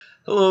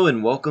Hello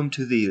and welcome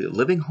to the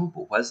Living Hope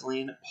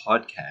Wesleyan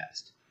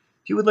podcast.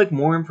 If you would like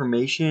more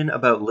information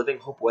about Living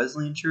Hope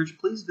Wesleyan Church,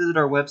 please visit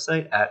our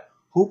website at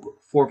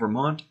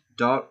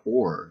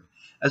hopeforvermont.org.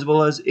 As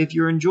well as if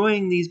you're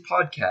enjoying these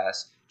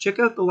podcasts, check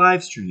out the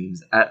live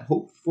streams at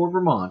Hope for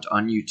Vermont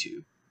on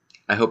YouTube.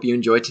 I hope you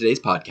enjoy today's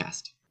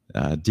podcast.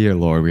 Dear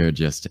Lord, we are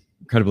just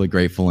incredibly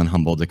grateful and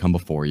humbled to come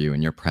before you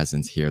in your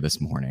presence here this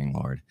morning,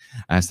 Lord.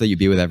 I ask that you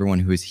be with everyone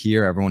who is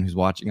here, everyone who's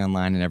watching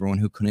online, and everyone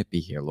who couldn't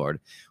be here, Lord.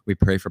 We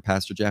pray for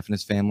Pastor Jeff and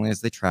his family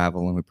as they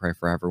travel, and we pray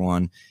for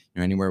everyone,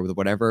 anywhere with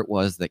whatever it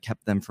was that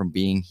kept them from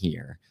being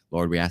here.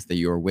 Lord, we ask that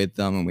you are with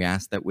them, and we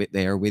ask that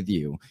they are with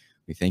you.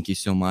 We thank you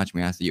so much.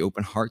 We ask that you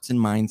open hearts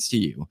and minds to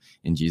you.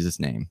 In Jesus'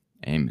 name,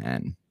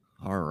 amen.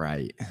 All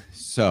right,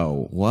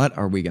 so what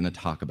are we going to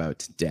talk about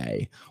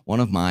today? One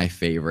of my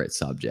favorite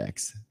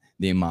subjects,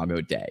 the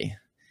Imago Dei.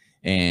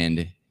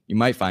 And you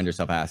might find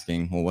yourself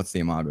asking, well, what's the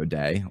Imago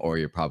Dei? Or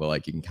you're probably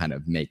like, you can kind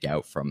of make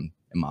out from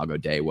Imago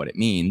Dei what it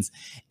means.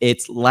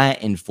 It's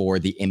Latin for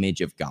the image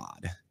of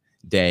God.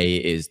 Dei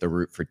is the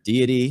root for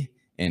deity,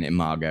 and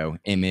imago,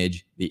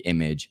 image, the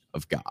image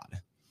of God.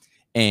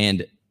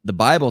 And the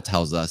Bible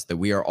tells us that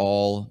we are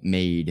all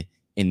made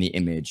in the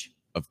image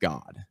of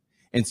God.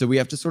 And so we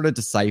have to sort of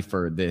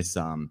decipher this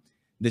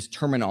this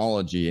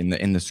terminology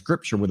in the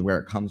scripture with where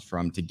it comes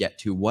from to get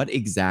to what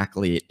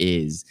exactly it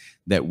is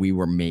that we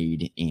were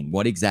made in.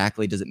 What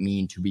exactly does it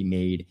mean to be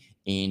made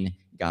in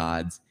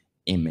God's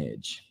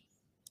image?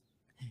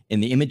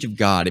 In the image of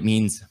God, it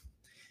means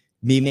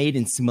be made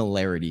in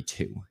similarity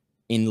to,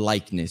 in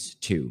likeness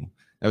to.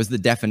 That was the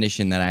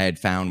definition that I had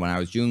found when I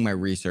was doing my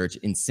research,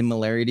 in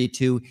similarity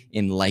to,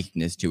 in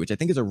likeness to, which I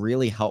think is a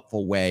really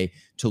helpful way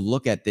to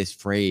look at this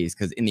phrase,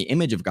 because in the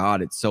image of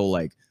God, it's so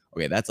like,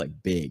 okay, that's like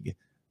big,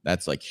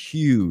 that's like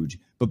huge,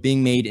 but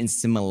being made in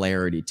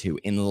similarity to,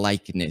 in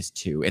likeness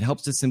to, it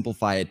helps to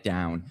simplify it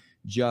down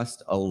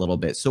just a little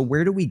bit. So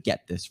where do we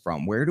get this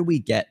from? Where do we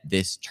get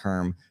this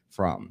term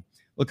from?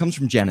 Well, it comes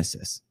from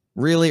Genesis,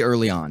 really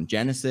early on.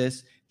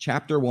 Genesis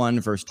chapter 1,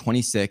 verse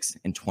 26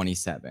 and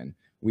 27,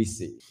 we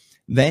see.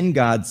 Then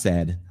God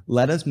said,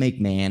 let us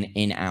make man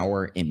in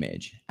our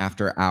image,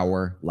 after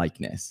our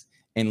likeness,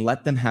 and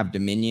let them have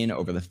dominion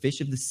over the fish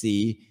of the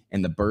sea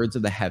and the birds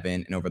of the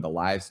heaven and over the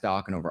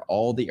livestock and over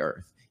all the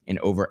earth and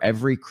over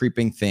every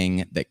creeping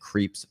thing that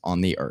creeps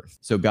on the earth.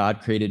 So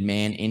God created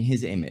man in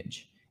his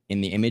image.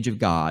 In the image of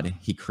God,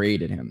 he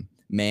created him.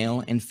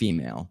 Male and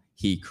female,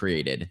 he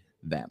created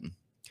them.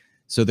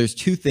 So there's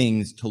two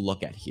things to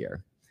look at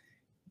here.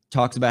 It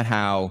talks about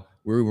how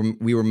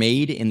we were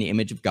made in the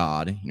image of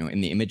God, in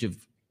the image of,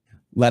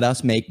 let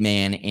us make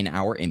man in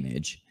our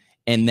image.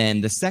 And then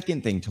the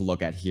second thing to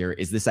look at here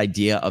is this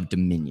idea of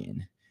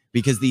dominion,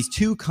 because these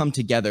two come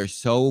together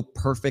so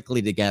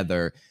perfectly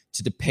together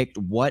to depict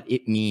what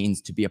it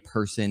means to be a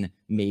person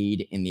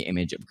made in the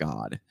image of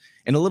God.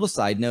 And a little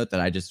side note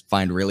that I just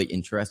find really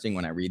interesting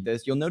when I read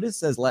this, you'll notice it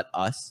says, let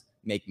us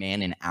make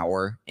man in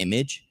our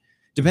image.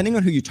 Depending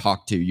on who you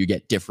talk to, you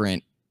get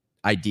different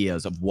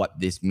ideas of what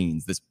this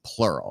means, this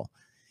plural.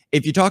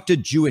 If you talk to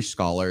Jewish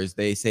scholars,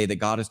 they say that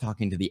God is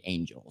talking to the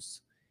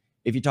angels.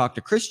 If you talk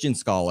to Christian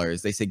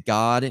scholars, they say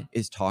God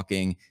is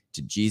talking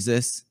to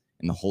Jesus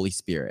and the Holy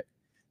Spirit.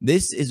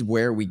 This is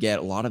where we get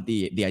a lot of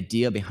the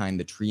idea behind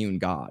the triune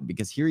God,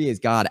 because here he is,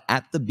 God,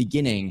 at the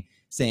beginning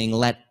saying,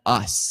 let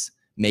us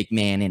make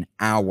man in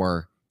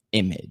our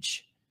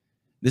image.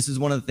 This is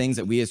one of the things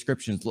that we as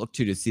Christians look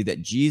to see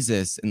that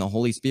Jesus and the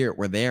Holy Spirit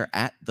were there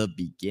at the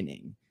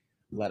beginning.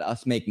 Let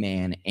us make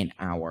man in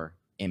our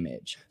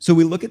image. So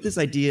we look at this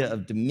idea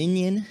of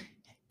dominion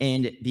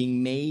and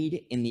being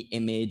made in the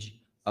image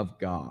of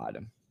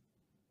God.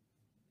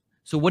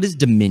 So what is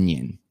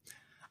dominion?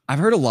 I've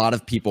heard a lot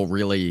of people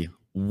really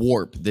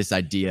warp this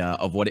idea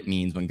of what it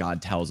means when God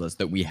tells us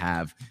that we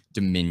have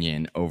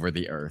dominion over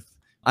the earth.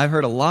 I've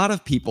heard a lot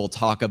of people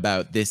talk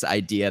about this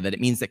idea that it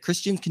means that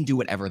Christians can do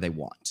whatever they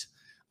want.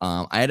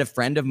 I had a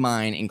friend of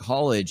mine in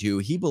college who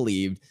he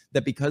believed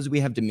that because we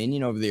have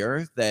dominion over the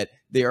earth, that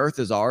the earth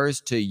is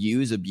ours to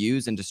use,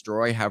 abuse, and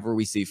destroy however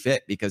we see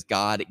fit, because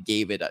God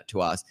gave it to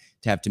us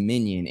to have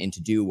dominion and to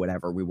do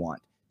whatever we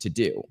want to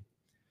do.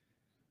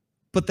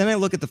 But then I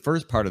look at the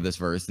first part of this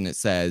verse and it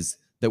says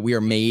that we are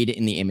made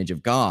in the image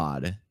of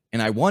God.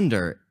 And I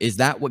wonder, is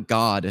that what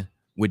God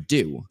would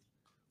do?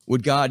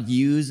 Would God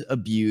use,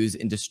 abuse,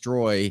 and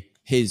destroy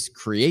his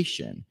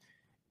creation?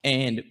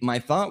 And my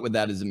thought with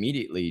that is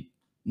immediately,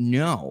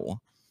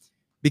 no,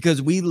 because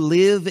we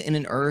live in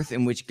an earth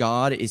in which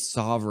God is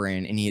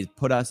sovereign and he has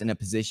put us in a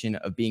position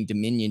of being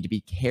dominion to be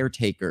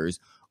caretakers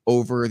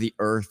over the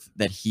earth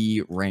that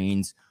he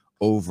reigns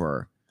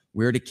over.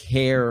 We're to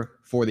care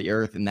for the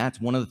earth, and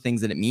that's one of the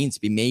things that it means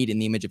to be made in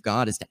the image of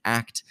God, is to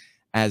act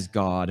as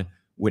God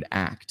would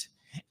act.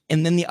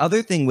 And then the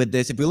other thing with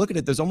this, if we look at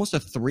it, there's almost a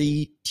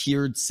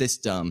three-tiered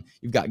system.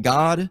 You've got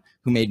God,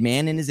 who made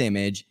man in his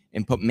image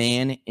and put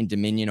man in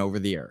dominion over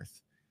the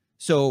earth.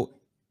 So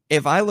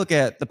if I look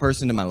at the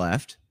person to my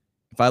left,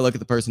 if I look at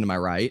the person to my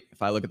right,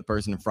 if I look at the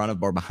person in front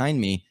of or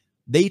behind me,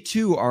 they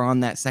too are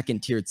on that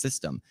second tiered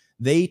system.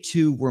 they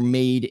too were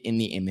made in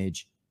the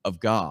image of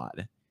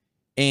God.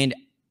 And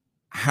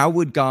how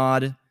would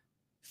God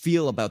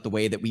feel about the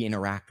way that we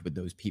interact with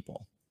those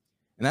people?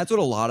 And that's what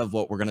a lot of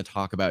what we're going to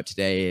talk about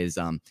today is.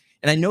 And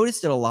I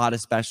noticed it a lot,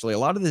 especially a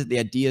lot of the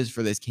ideas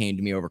for this came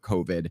to me over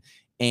COVID,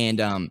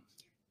 and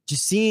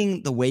just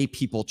seeing the way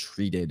people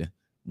treated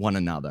one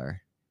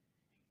another.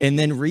 And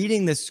then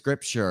reading this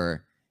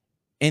scripture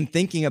and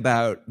thinking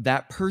about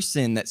that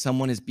person that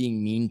someone is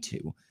being mean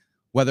to,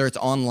 whether it's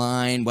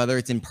online, whether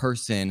it's in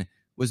person,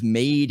 was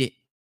made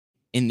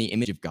in the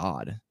image of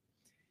God.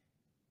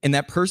 And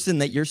that person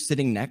that you're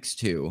sitting next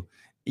to,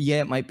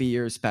 yeah, it might be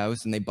your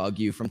spouse and they bug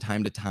you from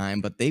time to time,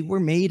 but they were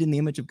made in the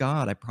image of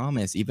God, I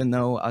promise. Even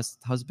though us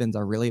husbands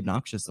are really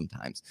obnoxious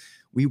sometimes,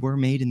 we were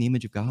made in the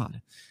image of God.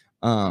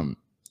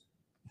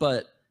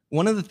 But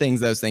one of the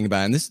things I was thinking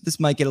about, and this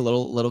might get a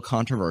little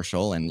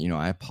controversial, and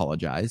I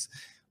apologize,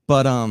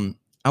 but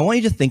I want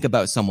you to think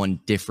about someone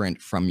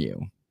different from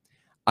you.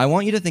 I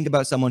want you to think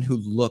about someone who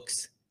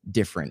looks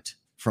different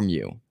from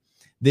you.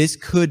 This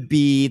could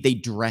be they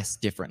dress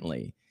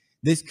differently.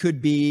 This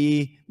could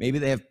be maybe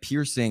they have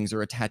piercings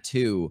or a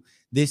tattoo.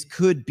 This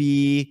could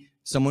be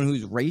someone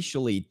who's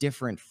racially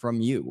different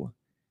from you.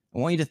 I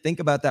want you to think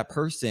about that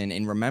person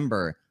and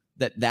remember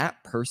that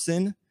that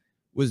person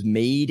was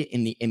made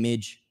in the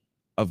image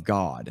of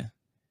God.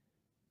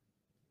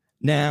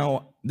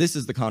 Now, this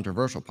is the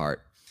controversial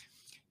part.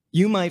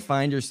 You might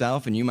find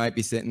yourself and you might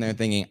be sitting there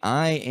thinking,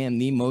 I am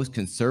the most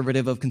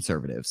conservative of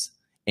conservatives.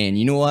 And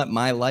you know what?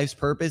 My life's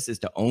purpose is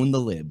to own the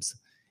libs.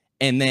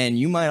 And then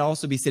you might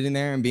also be sitting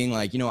there and being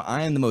like,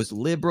 I am the most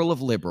liberal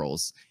of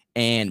liberals.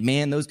 And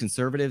man, those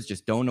conservatives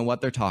just don't know what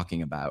they're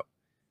talking about.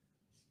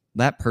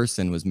 That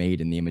person was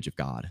made in the image of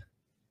God,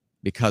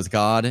 because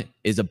God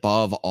is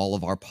above all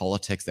of our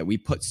politics that we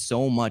put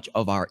so much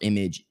of our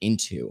image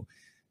into.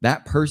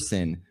 That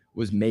person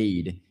was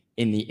made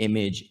in the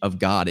image of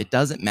God. It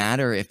doesn't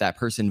matter if that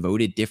person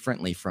voted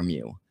differently from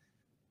you.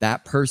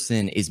 That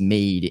person is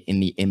made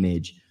in the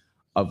image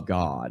of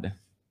God.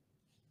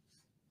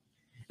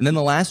 And then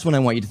the last one I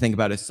want you to think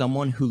about is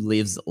someone who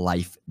lives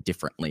life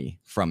differently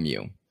from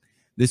you.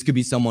 This could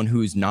be someone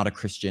who's not a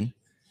Christian.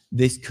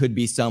 This could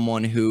be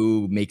someone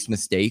who makes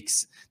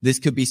mistakes. This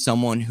could be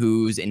someone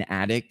who's an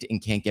addict and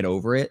can't get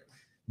over it.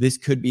 This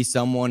could be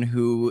someone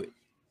who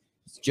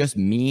is just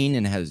mean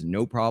and has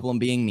no problem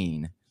being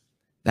mean.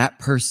 That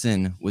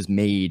person was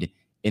made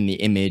in the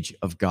image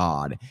of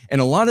God. And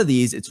a lot of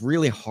these, it's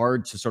really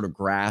hard to sort of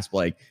grasp,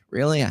 like,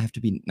 really, I have to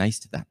be nice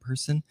to that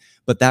person?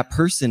 But that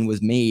person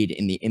was made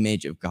in the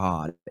image of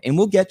God. And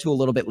we'll get to a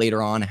little bit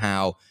later on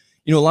how,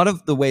 a lot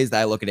of the ways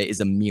that I look at it is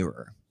a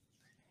mirror.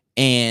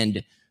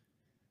 And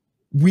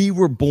we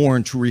were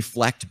born to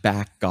reflect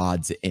back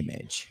God's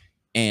image.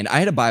 And I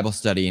had a Bible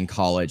study in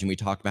college, and we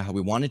talked about how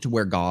we wanted to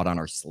wear God on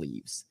our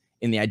sleeves.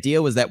 And the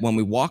idea was that when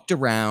we walked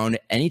around,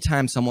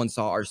 anytime someone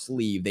saw our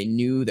sleeve, they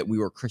knew that we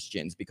were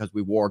Christians because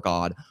we wore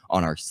God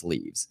on our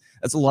sleeves.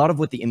 That's a lot of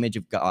what the image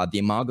of God, the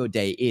Imago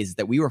Dei, is,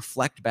 that we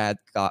reflect back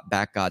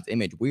God's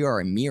image. We are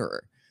a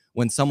mirror.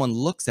 When someone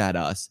looks at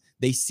us,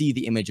 they see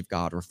the image of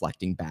God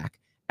reflecting back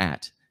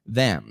at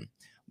them.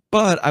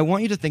 But I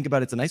want you to think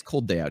about, it's a nice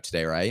cold day out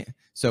today, right?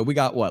 So we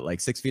got like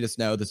 6 feet of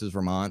snow. This is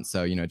Vermont.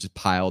 So, it just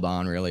piled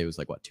on really. It was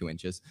like 2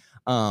 inches.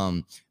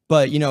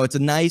 But it's a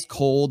nice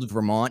cold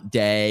Vermont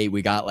day.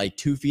 We got like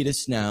 2 feet of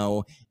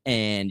snow,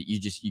 and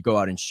you go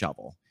out and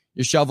shovel.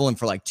 You're shoveling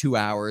for like 2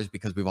 hours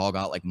because we've all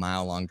got like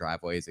mile-long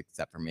driveways,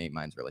 except for me.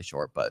 Mine's really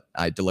short, but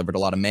I delivered a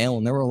lot of mail,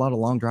 and there were a lot of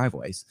long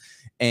driveways.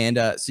 And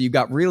so you've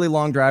got really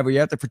long driveway.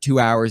 You're out there for 2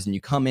 hours, and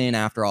you come in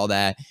after all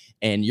that,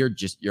 and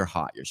you're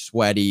hot. You're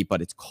sweaty,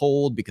 but it's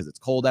cold because it's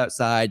cold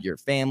outside. Your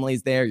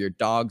family's there. Your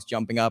dog's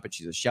jumping up, and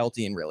she's a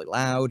Sheltie and really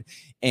loud.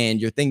 And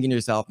you're thinking to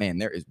yourself, man,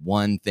 there is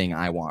one thing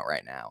I want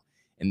right now,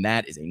 and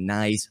that is a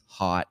nice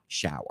hot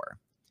shower.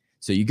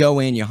 So you go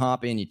in, you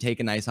hop in, you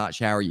take a nice hot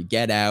shower, you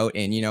get out,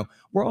 and,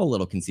 we're all a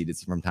little conceited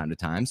from time to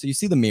time. So you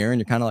see the mirror, and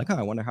you're kind of like,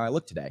 I wonder how I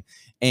look today.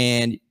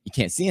 And you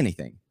can't see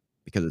anything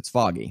because it's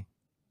foggy.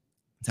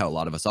 That's how a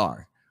lot of us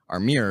are. Our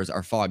mirrors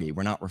are foggy.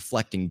 We're not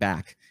reflecting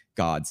back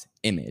God's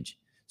image.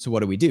 So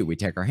what do? We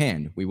take our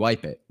hand, we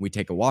wipe it. We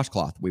take a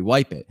washcloth, we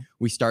wipe it.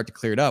 We start to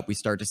clear it up. We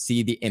start to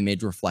see the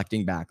image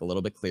reflecting back a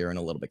little bit clearer and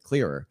a little bit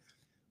clearer.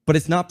 But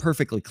it's not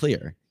perfectly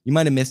clear. You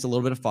might have missed a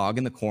little bit of fog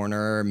in the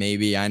corner.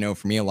 Maybe, I know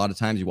for me, a lot of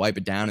times you wipe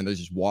it down and there's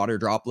just water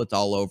droplets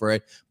all over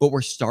it. But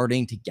we're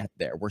starting to get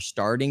there. We're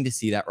starting to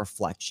see that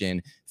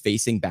reflection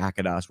facing back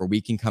at us, where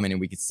we can come in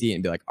and we can see it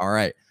and be like, all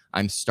right,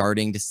 I'm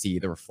starting to see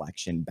the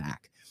reflection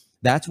back.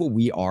 That's what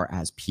we are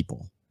as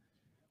people.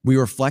 We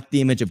reflect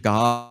the image of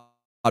God,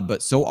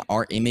 but so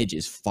our image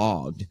is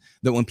fogged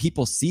that when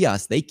people see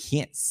us, they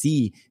can't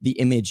see the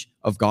image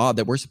of God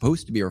that we're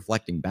supposed to be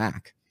reflecting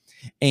back.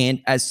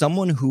 And as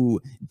someone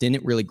who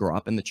didn't really grow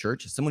up in the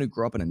church, as someone who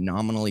grew up in a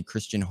nominally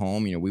Christian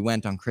home, we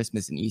went on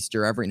Christmas and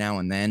Easter every now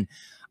and then.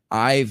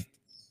 I've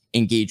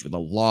engaged with a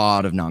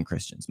lot of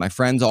non-Christians. My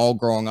friends all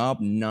growing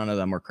up, none of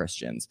them were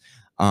Christians.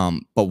 But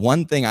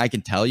one thing I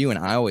can tell you,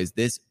 and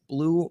this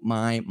blew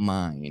my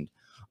mind.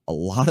 a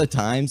lot of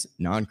times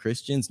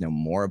non-Christians know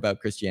more about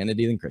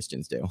Christianity than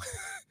Christians do.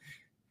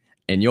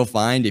 And you'll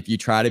find if you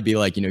try to be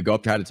like, go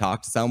up, try to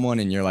talk to someone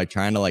and you're like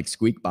trying to like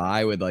squeak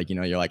by with like,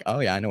 you're like, oh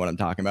yeah, I know what I'm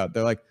talking about.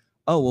 They're like,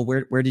 oh,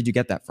 well, where did you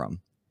get that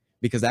from?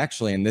 Because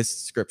actually in this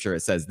scripture,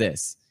 it says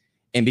this.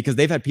 And because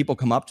they've had people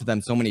come up to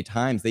them so many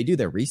times, they do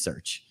their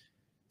research.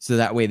 So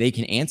that way they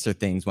can answer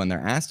things when they're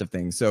asked of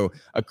things. So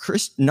a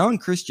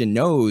non-Christian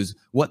knows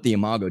what the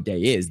Imago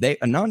Dei is.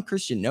 A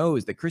non-Christian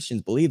knows that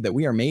Christians believe that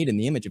we are made in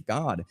the image of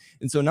God.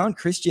 And so a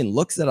non-Christian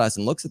looks at us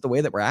and looks at the way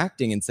that we're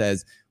acting and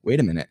says, wait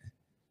a minute,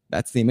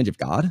 that's the image of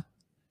God?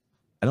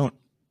 I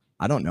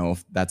don't know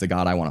if that's a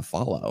God I want to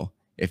follow,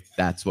 if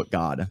that's what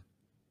God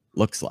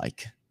looks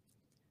like.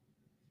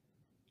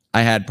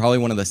 I had probably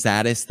one of the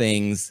saddest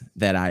things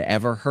that I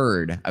ever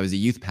heard. I was a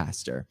youth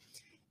pastor.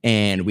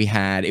 And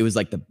it was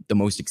like the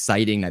most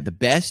exciting night. The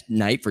best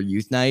night for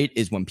youth night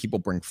is when people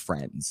bring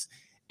friends.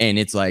 And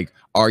it's like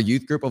our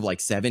youth group of like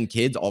 7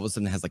 kids all of a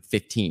sudden has like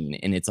 15.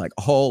 And it's like,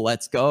 oh,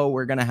 let's go.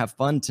 We're going to have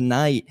fun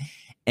tonight.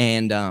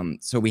 And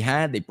so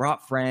they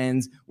brought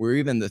friends.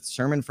 The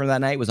sermon for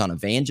that night was on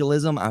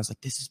evangelism. I was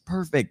like, this is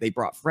perfect. They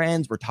brought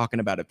friends. We're talking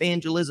about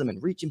evangelism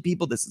and reaching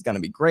people. This is going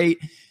to be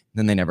great. And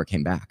then they never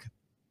came back.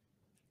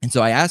 And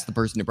so I asked the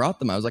person who brought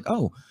them, I was like,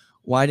 oh,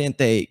 why didn't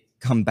they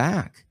come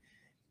back?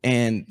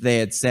 And they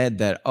had said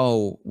that,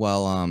 oh,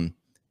 well,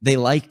 they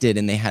liked it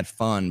and they had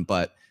fun,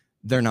 but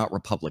they're not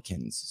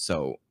Republicans,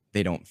 so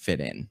they don't fit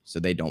in. So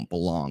they don't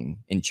belong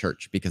in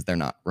church because they're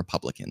not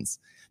Republicans.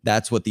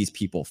 That's what these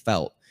people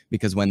felt,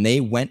 because when they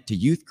went to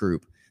youth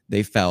group,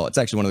 they felt, it's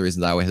actually one of the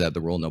reasons I always had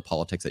the rule, no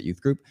politics at youth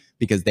group,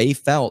 because they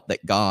felt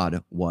that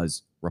God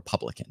was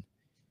Republican.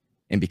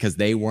 And because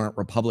they weren't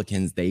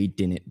Republicans, they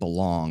didn't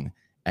belong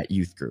at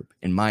youth group.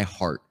 And my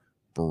heart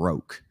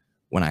broke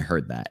when I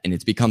heard that. And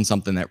it's become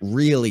something that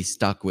really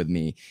stuck with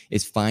me,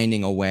 is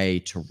finding a way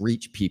to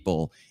reach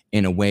people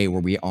in a way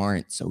where we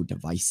aren't so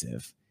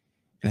divisive.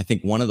 And I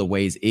think one of the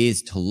ways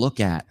is to look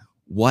at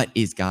what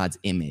is God's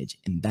image.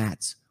 And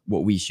that's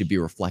what we should be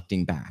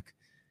reflecting back.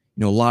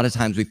 A lot of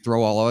times we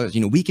throw all others,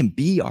 we can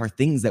be our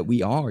things that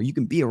we are. You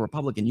can be a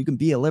Republican, you can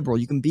be a liberal,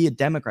 you can be a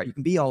Democrat, you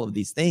can be all of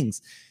these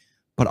things.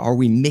 But are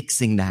we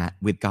mixing that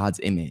with God's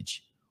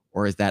image?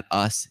 Or is that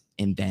us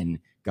and then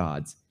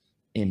God's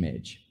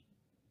image?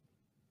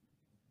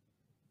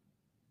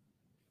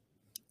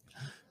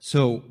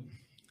 So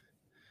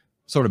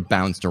sort of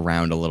bounced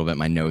around a little bit.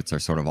 My notes are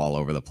sort of all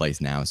over the place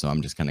now, so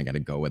I'm just kind of going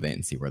to go with it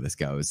and see where this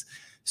goes.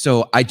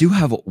 So I do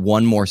have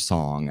one more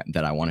song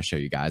that I want to show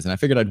you guys, and I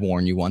figured I'd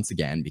warn you once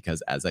again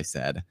because, as I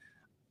said,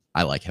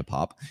 I like hip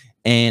hop.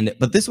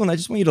 But this one, I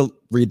just want you to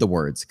read the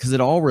words because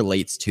it all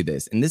relates to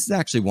this. And this is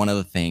actually one of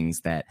the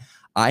things that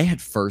I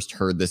had first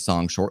heard this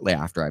song shortly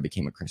after I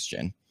became a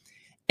Christian.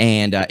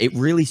 And it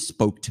really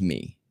spoke to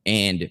me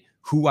and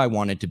who I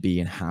wanted to be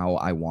and how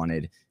I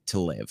wanted to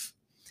live.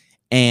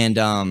 And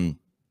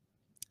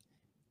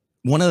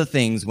one of the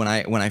things when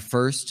I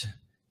first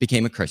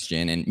became a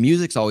Christian, and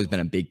music's always been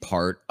a big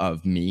part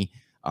of me.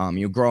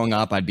 Growing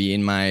up, I'd be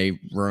in my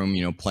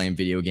room, playing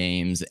video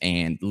games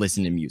and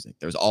listening to music.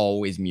 There's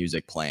always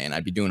music playing.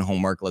 I'd be doing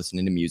homework,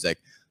 listening to music.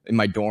 In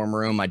my dorm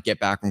room, I'd get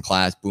back from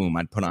class, boom,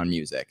 I'd put on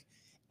music.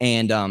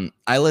 And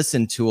I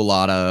listened to a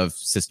lot of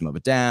System of a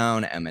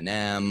Down,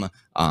 Eminem.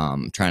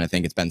 Trying to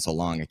think, it's been so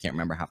long, I can't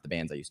remember half the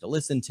bands I used to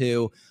listen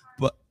to.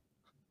 But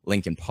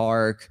Linkin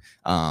Park.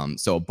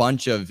 So a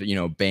bunch of,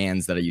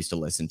 bands that I used to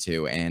listen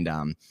to.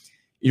 And,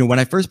 when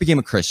I first became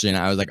a Christian,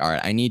 I was like, all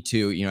right, I need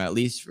to, at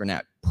least for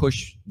now,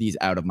 push these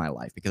out of my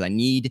life because I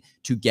need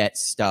to get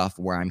stuff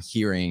where I'm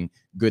hearing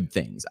good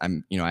things.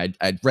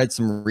 I'd read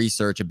some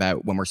research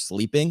about when we're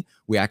sleeping,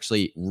 we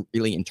actually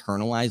really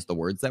internalize the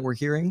words that we're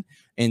hearing.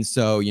 And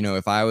so,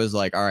 if I was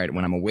like, all right,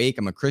 when I'm awake,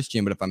 I'm a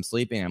Christian, but if I'm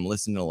sleeping, I'm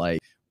listening to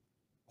like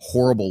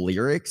horrible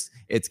lyrics,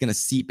 it's going to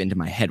seep into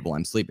my head while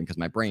I'm sleeping because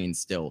my brain's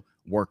still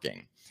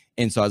working.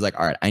 And so I was like,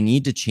 all right, I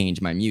need to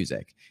change my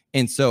music.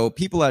 And so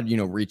people had,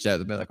 reached out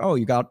and be like, oh,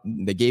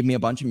 they gave me a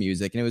bunch of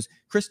music, and it was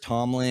Chris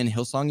Tomlin,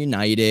 Hillsong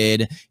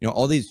United,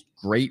 all these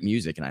great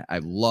music. And I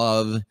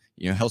love,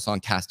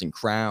 Hillsong Casting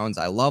Crowns.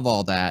 I love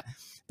all that.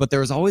 But there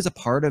was always a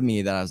part of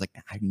me that I was like,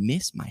 I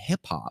miss my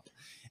hip hop.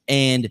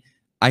 And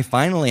I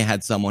finally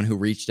had someone who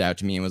reached out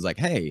to me and was like,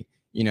 hey,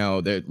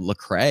 the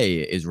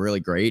Lecrae is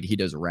really great. He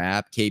does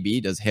rap.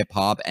 KB does hip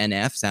hop.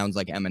 NF sounds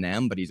like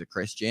Eminem, but he's a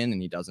Christian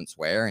and he doesn't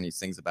swear. And he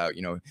sings about,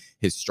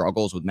 his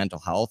struggles with mental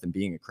health and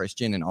being a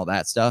Christian and all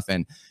that stuff.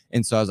 And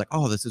so I was like,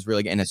 oh, this is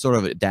really good. And I sort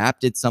of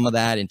adapted some of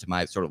that into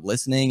my sort of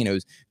listening. And it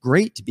was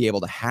great to be able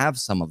to have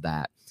some of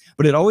that.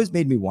 But it always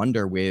made me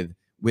wonder with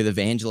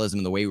evangelism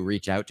and the way we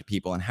reach out to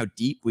people and how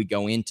deep we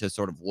go into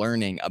sort of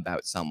learning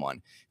about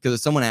someone. Because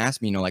if someone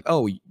asked me, like,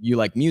 oh, you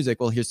like music?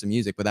 Well, here's some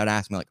music, without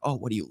asking me like, oh,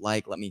 what do you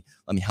like? Let me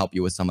help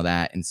you with some of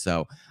that. And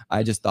so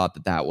I just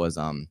thought that was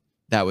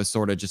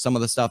sort of just some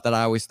of the stuff that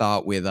I always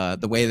thought with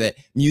the way that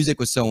music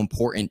was so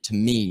important to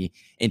me,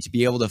 and to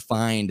be able to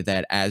find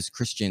that as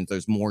Christians,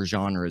 there's more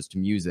genres to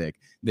music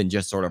than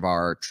just sort of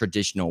our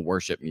traditional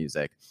worship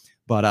music.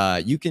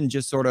 But you can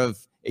just sort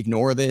of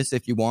ignore this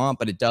if you want,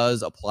 but it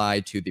does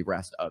apply to the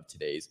rest of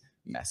today's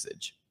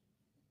message.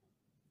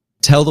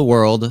 Tell the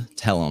world,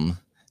 tell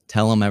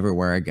them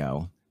everywhere I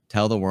go.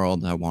 Tell the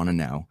world I want to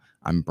know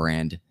I'm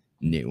brand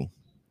new.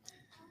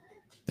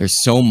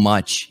 There's so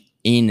much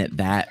in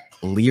that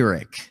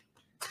lyric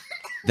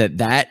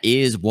that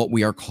is what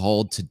we are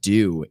called to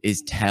do,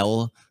 is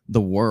tell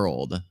the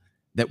world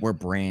that we're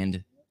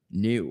brand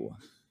new.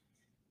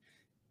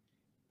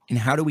 And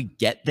how do we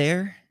get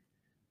there?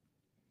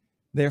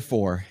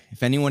 Therefore,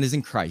 if anyone is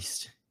in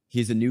Christ, he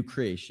is a new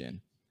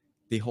creation.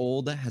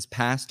 Behold, has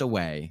passed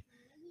away.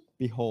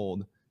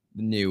 Behold,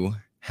 the new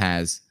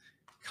has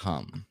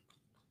come.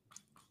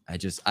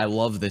 I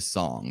love this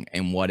song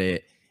and what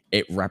it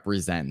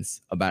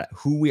represents about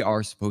who we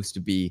are supposed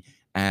to be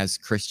as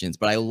Christians.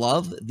 But I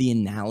love the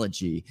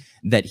analogy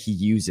that he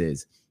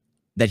uses,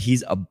 that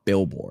he's a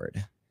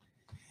billboard.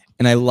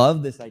 And I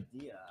love this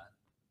idea.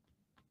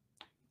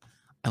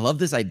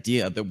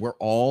 That we're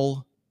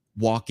all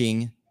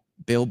walking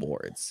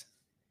billboards.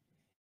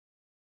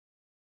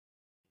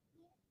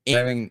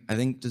 I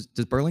think, does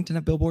Burlington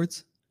have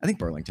billboards? I think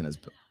Burlington has.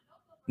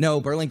 No,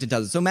 Burlington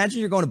doesn't. So imagine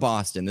you're going to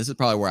Boston. This is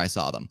probably where I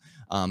saw them.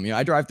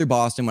 I drive through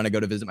Boston when I go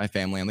to visit my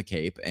family on the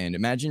Cape. And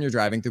imagine you're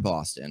driving through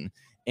Boston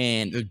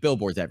and there's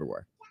billboards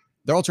everywhere.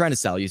 They're all trying to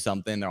sell you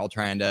something. They're all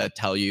trying to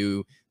tell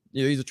you,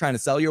 they're either trying to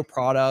sell you a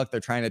product. They're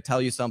trying to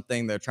tell you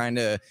something. They're trying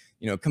to,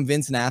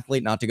 convince an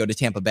athlete not to go to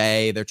Tampa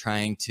Bay. They're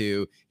trying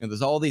to,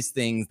 there's all these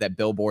things that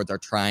billboards are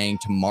trying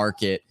to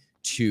market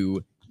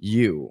to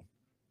you.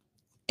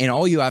 And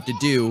all you have to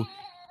do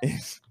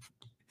is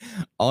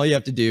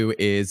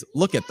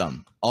look at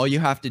them. All you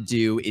have to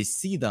do is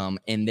see them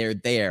and they're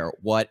there,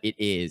 what it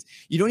is.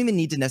 You don't even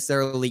need to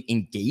necessarily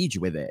engage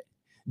with it.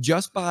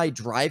 Just by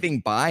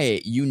driving by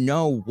it, you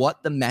know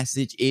what the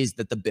message is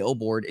that the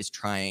billboard is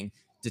trying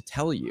to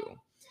tell you.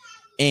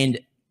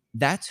 And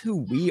that's who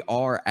we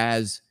are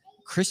as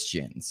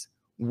Christians.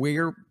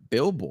 We're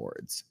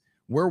billboards.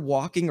 We're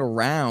walking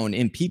around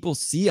and people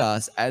see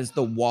us as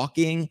the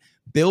walking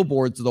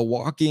billboards, the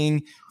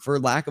walking, for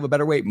lack of a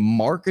better way,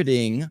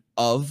 marketing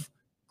of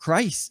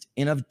Christ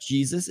and of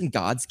Jesus and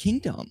God's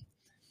kingdom.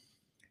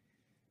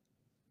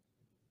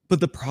 But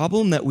the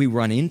problem that we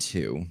run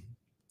into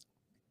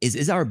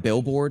is our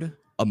billboard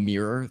a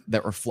mirror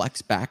that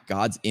reflects back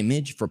God's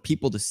image for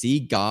people to see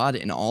God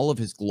in all of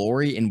his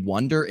glory and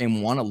wonder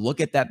and want to look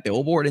at that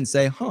billboard and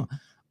say,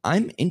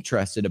 I'm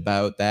interested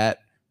about that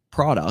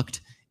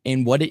product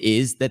and what it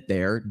is that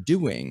they're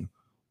doing?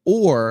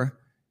 Or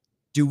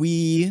do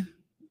we,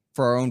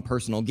 for our own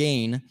personal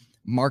gain,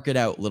 market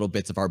out little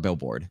bits of our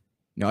billboard?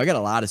 I got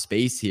a lot of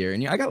space here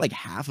and I got like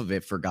half of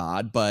it for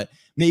God, but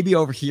maybe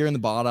over here in the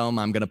bottom,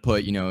 I'm going to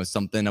put,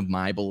 something of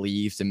my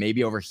beliefs, and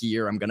maybe over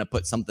here, I'm going to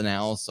put something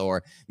else,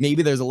 or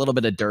maybe there's a little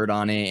bit of dirt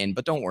on it.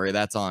 But don't worry,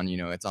 that's on,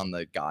 it's on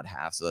the God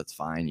half. So that's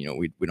fine.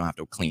 We don't have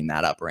to clean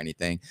that up or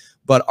anything.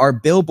 But our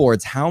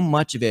billboards, how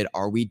much of it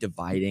are we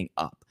dividing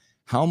up?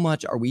 How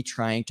much are we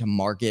trying to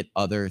market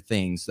other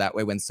things? That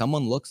way, when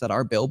someone looks at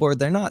our billboard,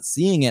 they're not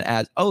seeing it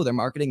as, they're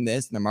marketing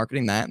this and they're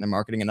marketing that and they're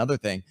marketing another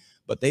thing.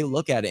 But they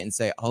look at it and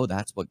say,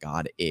 that's what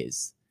God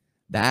is.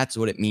 That's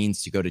what it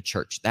means to go to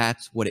church.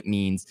 That's what it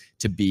means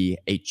to be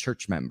a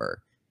church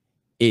member,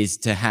 is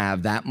to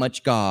have that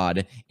much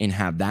God and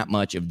have that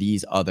much of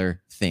these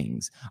other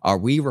things. Are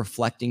we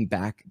reflecting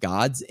back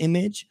God's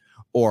image,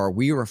 or are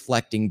we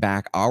reflecting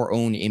back our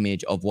own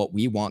image of what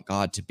we want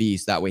God to be,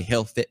 so that way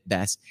he'll fit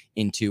best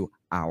into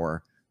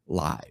our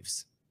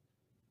lives?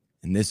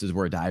 And this is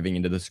where diving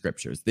into the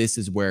scriptures. This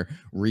is where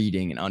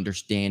reading and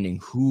understanding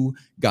who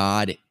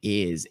God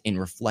is and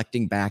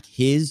reflecting back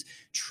his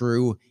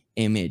true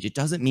image. It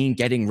doesn't mean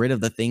getting rid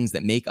of the things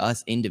that make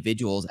us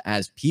individuals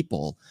as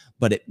people,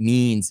 but it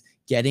means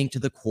getting to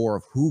the core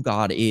of who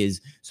God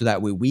is, so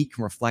that way we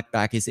can reflect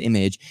back his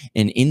image.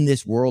 And in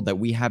this world that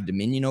we have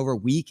dominion over,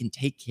 we can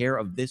take care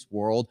of this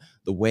world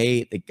the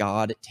way that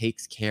God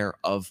takes care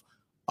of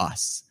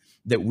us.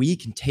 That we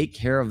can take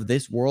care of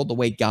this world the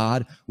way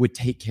God would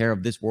take care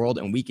of this world,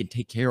 and we can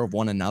take care of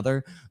one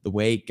another the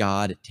way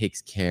God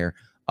takes care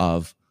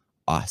of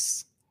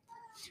us.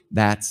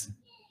 That's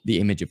the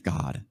image of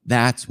God.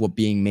 That's what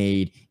being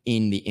made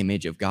in the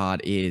image of God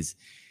is.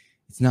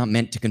 It's not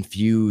meant to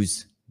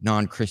confuse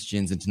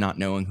non-Christians into not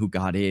knowing who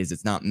God is.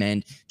 It's not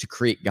meant to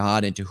create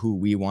God into who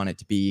we want it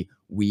to be.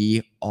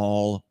 We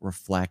all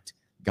reflect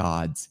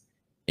God's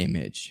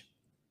image.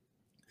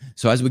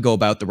 So as we go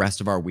about the rest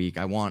of our week,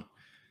 I want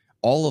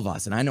all of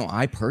us, and I know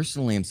I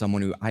personally am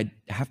someone who I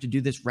have to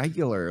do this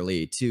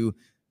regularly, to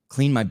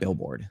clean my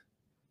billboard,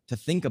 to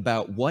think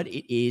about what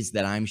it is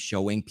that I'm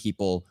showing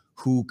people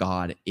who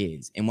God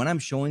is. And when I'm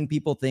showing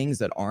people things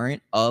that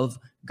aren't of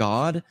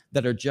God,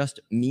 that are just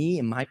me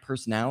and my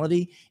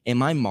personality,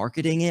 am I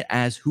marketing it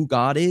as who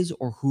God is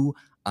or who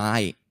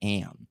I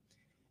am?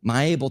 Am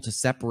I able to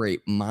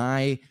separate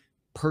my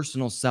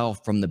personal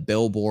self from the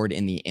billboard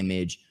in the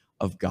image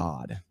of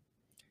God?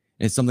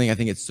 It's something I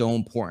think it's so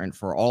important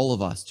for all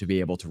of us to be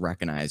able to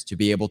recognize, to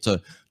be able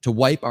to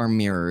wipe our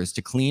mirrors,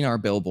 to clean our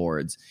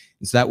billboards.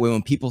 And so that way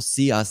when people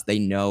see us, they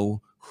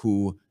know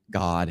who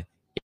God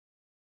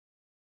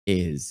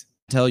is.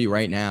 I'll tell you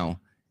right now,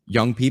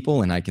 young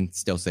people, and I can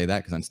still say that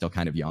because I'm still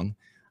kind of young,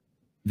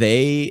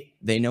 they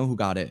know who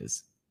God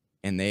is.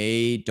 And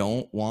they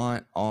don't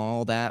want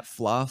all that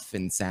fluff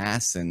and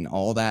sass and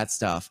all that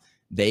stuff.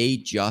 They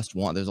just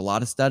want, there's a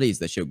lot of studies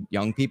that show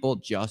young people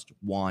just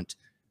want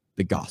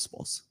the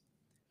Gospels.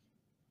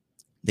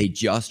 They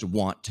just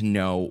want to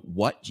know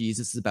what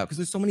Jesus is about, because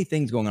there's so many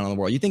things going on in the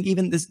world. You think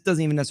even this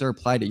doesn't even necessarily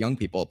apply to young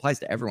people. It applies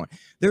to everyone.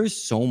 There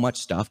is so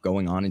much stuff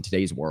going on in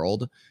today's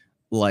world,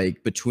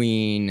 like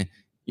between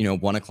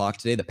 1 o'clock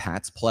today, the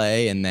Pats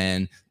play, and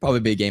then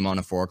probably be a game on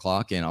at 4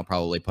 o'clock, and I'll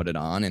probably put it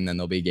on, and then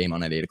there'll be a game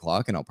on at 8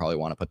 o'clock, and I'll probably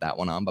want to put that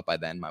one on. But by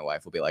then, my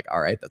wife will be like,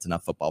 all right, that's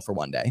enough football for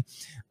one day.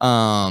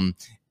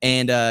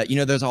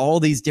 There's all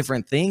these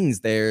different things.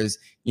 There's,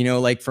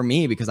 like for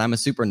me, because I'm a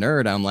super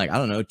nerd, I'm like, I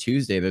don't know,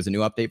 Tuesday, there's a new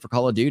update for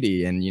Call of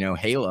Duty and,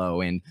 Halo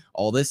and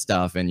all this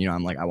stuff. And,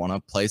 I'm like, I want to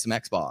play some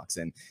Xbox.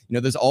 And,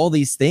 there's all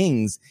these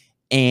things.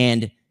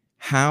 And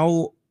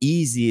how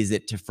easy is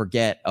it to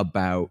forget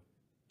about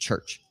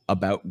church,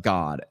 about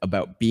God,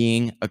 about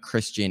being a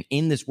Christian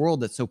in this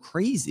world that's so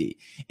crazy?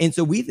 And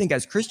so we think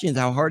as Christians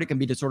how hard it can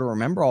be to sort of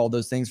remember all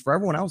those things. For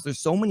everyone else, there's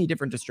so many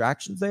different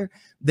distractions there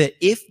that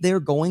if they're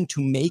going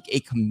to make a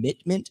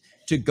commitment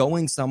to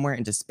going somewhere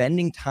and to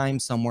spending time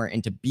somewhere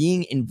and to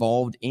being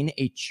involved in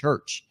a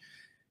church,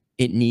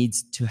 it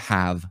needs to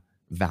have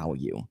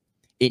value.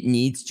 It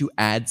needs to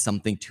add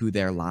something to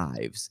their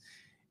lives.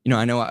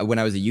 I know when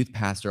I was a youth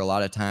pastor, a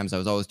lot of times I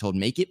was always told,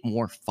 make it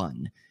more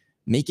fun.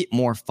 Make it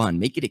more fun,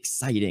 make it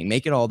exciting,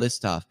 make it all this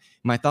stuff.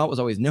 My thought was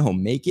always, no,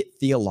 make it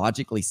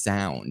theologically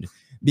sound,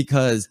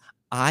 because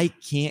I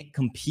can't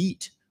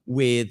compete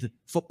with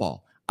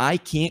football. I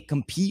can't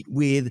compete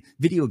with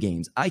video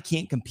games. I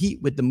can't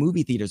compete with the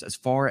movie theaters as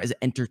far as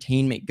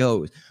entertainment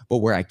goes. But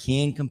where I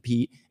can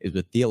compete is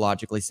with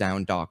theologically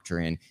sound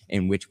doctrine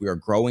in which we are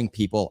growing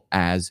people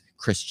as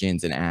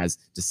Christians and as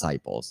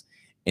disciples.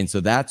 And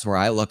so that's where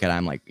I look at it.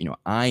 I'm like,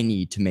 I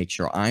need to make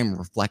sure I'm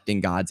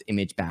reflecting God's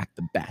image back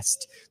the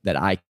best that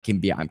I can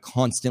be. I'm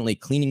constantly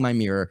cleaning my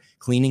mirror,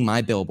 cleaning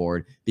my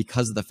billboard,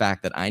 because of the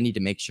fact that I need to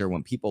make sure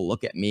when people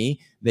look at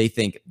me, they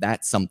think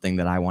that's something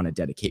that I want to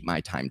dedicate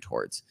my time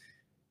towards,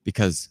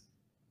 because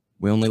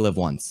we only live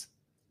once.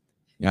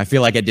 I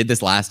feel like I did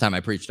this last time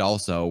I preached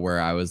also, where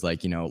I was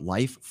like,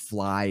 life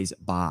flies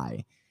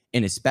by.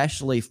 And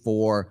especially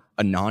for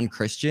a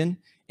non-Christian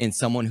and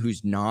someone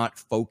who's not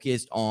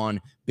focused on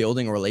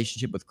building a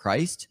relationship with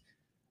Christ,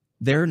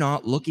 they're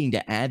not looking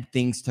to add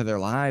things to their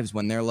lives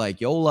when they're like,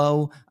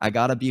 YOLO, I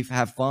got to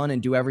have fun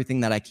and do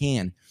everything that I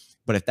can.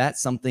 But if that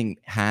something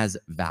has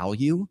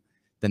value,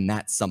 then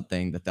that's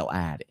something that they'll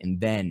add. And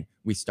then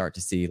we start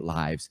to see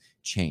lives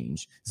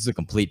change. This is a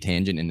complete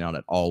tangent and not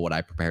at all what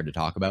I prepared to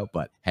talk about.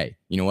 But hey,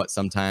 you know what?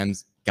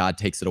 Sometimes God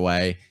takes it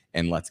away,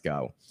 and let's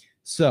go.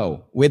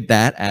 So with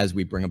that, as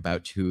we bring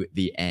about to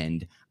the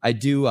end, I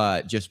do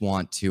just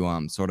want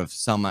to sort of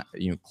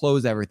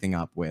close everything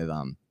up with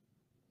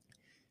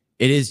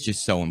it is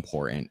just so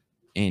important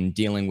in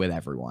dealing with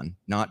everyone,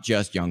 not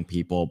just young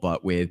people,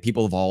 but with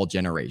people of all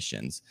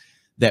generations,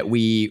 that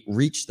we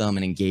reach them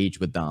and engage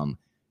with them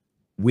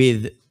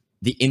with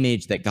the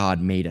image that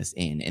God made us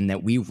in, and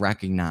that we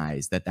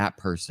recognize that that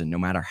person, no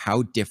matter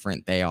how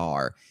different they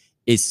are,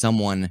 is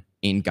someone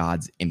in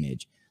God's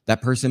image.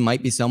 That person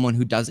might be someone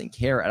who doesn't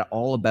care at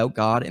all about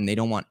God, and they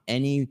don't want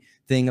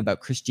anything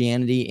about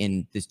Christianity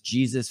and this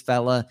Jesus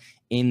fella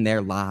in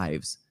their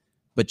lives.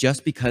 But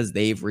just because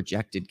they've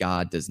rejected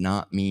God does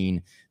not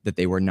mean that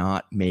they were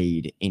not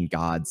made in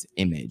God's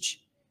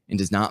image, and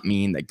does not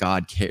mean that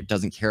God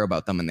doesn't care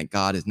about them, and that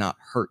God is not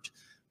hurt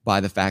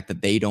by the fact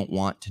that they don't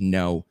want to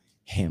know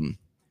him.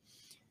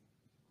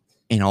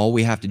 And all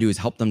we have to do is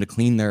help them to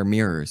clean their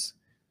mirrors,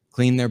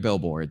 clean their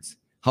billboards,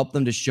 help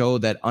them to show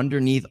that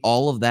underneath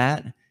all of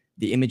that,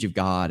 the image of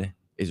God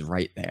is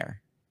right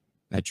there.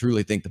 And I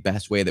truly think the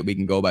best way that we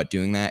can go about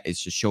doing that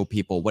is to show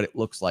people what it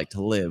looks like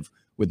to live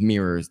with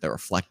mirrors that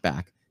reflect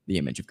back the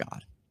image of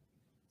God.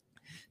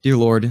 Dear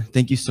Lord,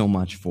 thank you so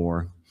much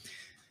for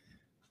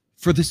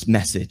this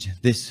message,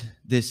 this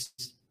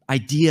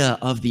idea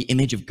of the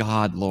image of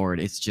God, Lord.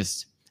 It's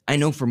just, I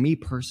know for me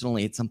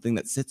personally, it's something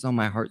that sits on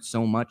my heart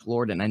so much,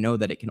 Lord, and I know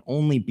that it can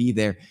only be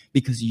there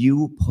because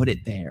you put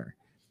it there.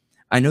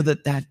 I know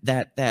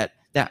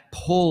that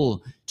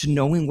pull to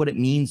knowing what it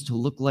means to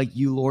look like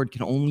you, Lord,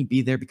 can only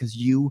be there because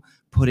you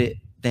put it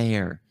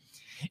there.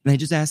 And I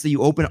just ask that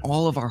you open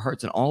all of our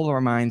hearts and all of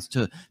our minds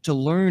to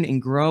learn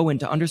and grow and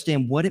to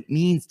understand what it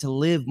means to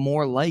live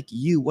more like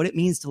you, what it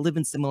means to live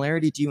in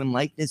similarity to you and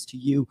likeness to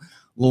you,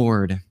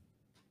 Lord.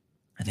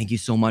 I thank you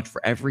so much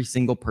for every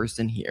single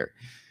person here.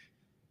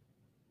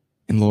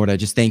 And Lord, I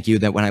just thank you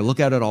that when I look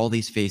out at all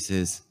these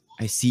faces,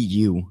 I see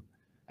you.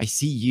 I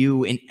see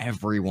you in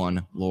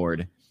everyone,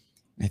 Lord.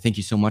 And I thank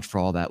you so much for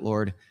all that,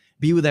 Lord.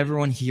 Be with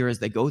everyone here as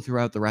they go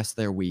throughout the rest of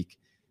their week.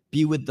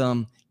 Be with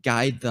them,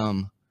 guide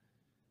them,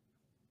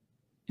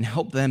 and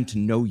help them to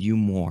know you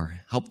more.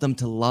 Help them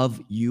to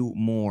love you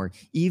more.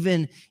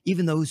 Even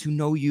those who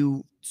know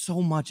you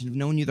so much and have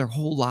known you their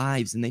whole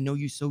lives and they know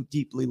you so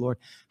deeply, Lord,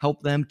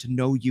 help them to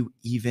know you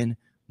even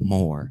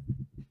more.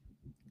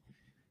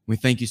 We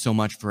thank you so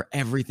much for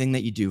everything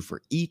that you do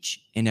for each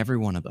and every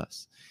one of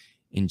us.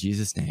 In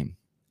Jesus' name,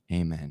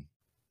 amen.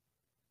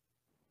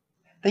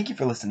 Thank you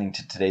for listening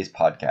to today's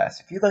podcast.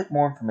 If you'd like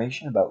more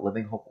information about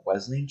Living Hope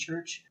Wesleyan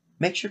Church,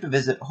 make sure to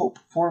visit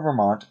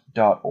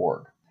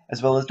hopeforvermont.org.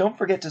 As well as don't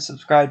forget to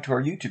subscribe to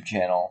our YouTube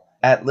channel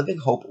at Living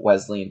Hope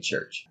Wesleyan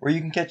Church, where you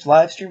can catch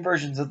live stream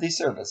versions of these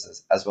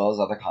services as well as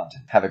other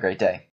content. Have a great day.